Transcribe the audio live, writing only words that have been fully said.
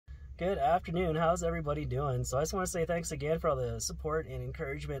Good afternoon. How's everybody doing? So I just want to say thanks again for all the support and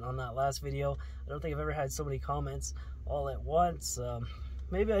encouragement on that last video. I don't think I've ever had so many comments all at once.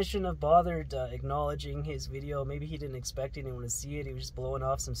 Maybe I shouldn't have bothered acknowledging his video. Maybe he didn't expect anyone to see it. He was just blowing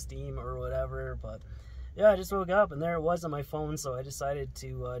off some steam or whatever. But yeah, I just woke up and there it was on my phone, so I decided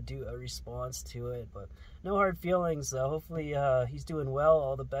to do a response to it. But no hard feelings. Hopefully he's doing well.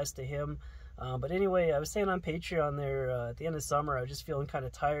 All the best to him. But anyway, I was saying on Patreon there at the end of summer, I was just feeling kind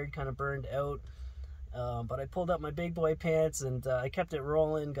of tired, kind of burned out. But I pulled up my big boy pants and I kept it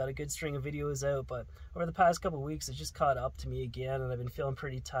rolling, got a good string of videos out. But over the past couple of weeks, it just caught up to me again and I've been feeling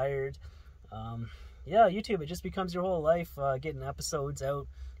pretty tired. Yeah, YouTube, it just becomes your whole life, getting episodes out.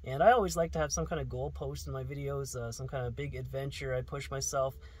 And I always like to have some kind of goal post in my videos, some kind of big adventure. I push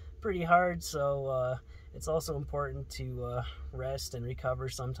myself pretty hard, so it's also important to rest and recover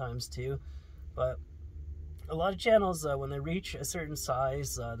sometimes too. But a lot of channels, when they reach a certain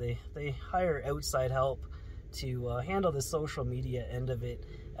size, they hire outside help to handle the social media end of it,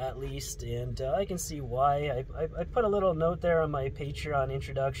 at least. And I can see why. I put a little note there on my Patreon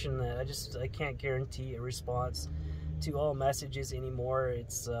introduction that I can't guarantee a response to all messages anymore.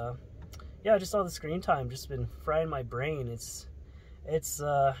 It's yeah, just all the screen time just been frying my brain. It's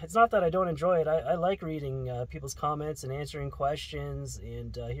not that I don't enjoy it. I like reading people's comments and answering questions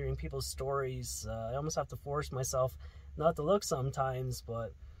and hearing people's stories. I almost have to force myself not to look sometimes,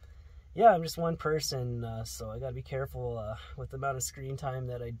 but yeah, I'm just one person, so I gotta be careful with the amount of screen time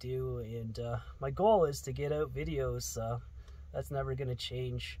that I do. And my goal is to get out videos. That's never gonna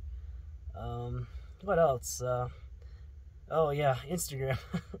change. What else? Oh yeah, Instagram.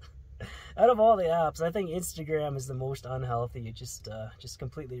 Out of all the apps, I think Instagram is the most unhealthy. It just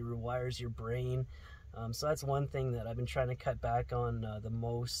completely rewires your brain. So that's one thing that I've been trying to cut back on the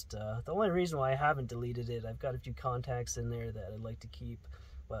most. The only reason why I haven't deleted it, I've got a few contacts in there that I'd like to keep.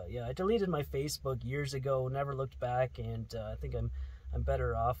 But yeah, I deleted my Facebook years ago, never looked back, and I think I'm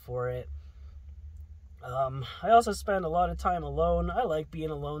better off for it. I also spend a lot of time alone. I like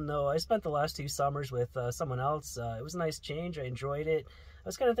being alone though. I spent the last 2 summers with someone else. It was a nice change. I enjoyed it. I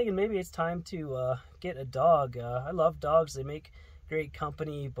was kind of thinking maybe it's time to get a dog. I love dogs. They make great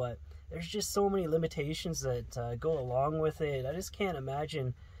company, but there's just so many limitations that go along with it. I just can't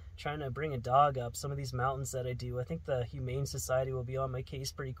imagine trying to bring a dog up some of these mountains that I do. I think the Humane Society will be on my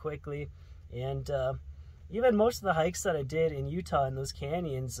case pretty quickly. And even most of the hikes that I did in Utah in those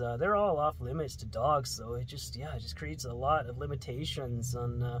canyons, they're all off limits to dogs. So it just creates a lot of limitations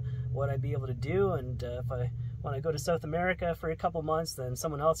on what I'd be able to do. And if I want to go to South America for a couple months, then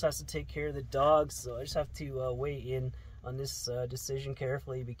someone else has to take care of the dogs. So I just have to weigh in on this decision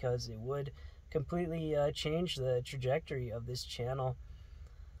carefully, because it would completely change the trajectory of this channel.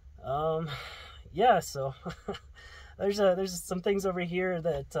 Yeah, so there's some things over here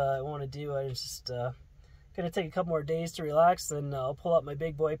that I want to do. I just gonna take a couple more days to relax, and I'll pull up my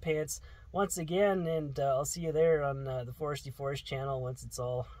big boy pants once again, and I'll see you there on the Foresty Forest channel once it's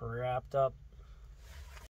all wrapped up.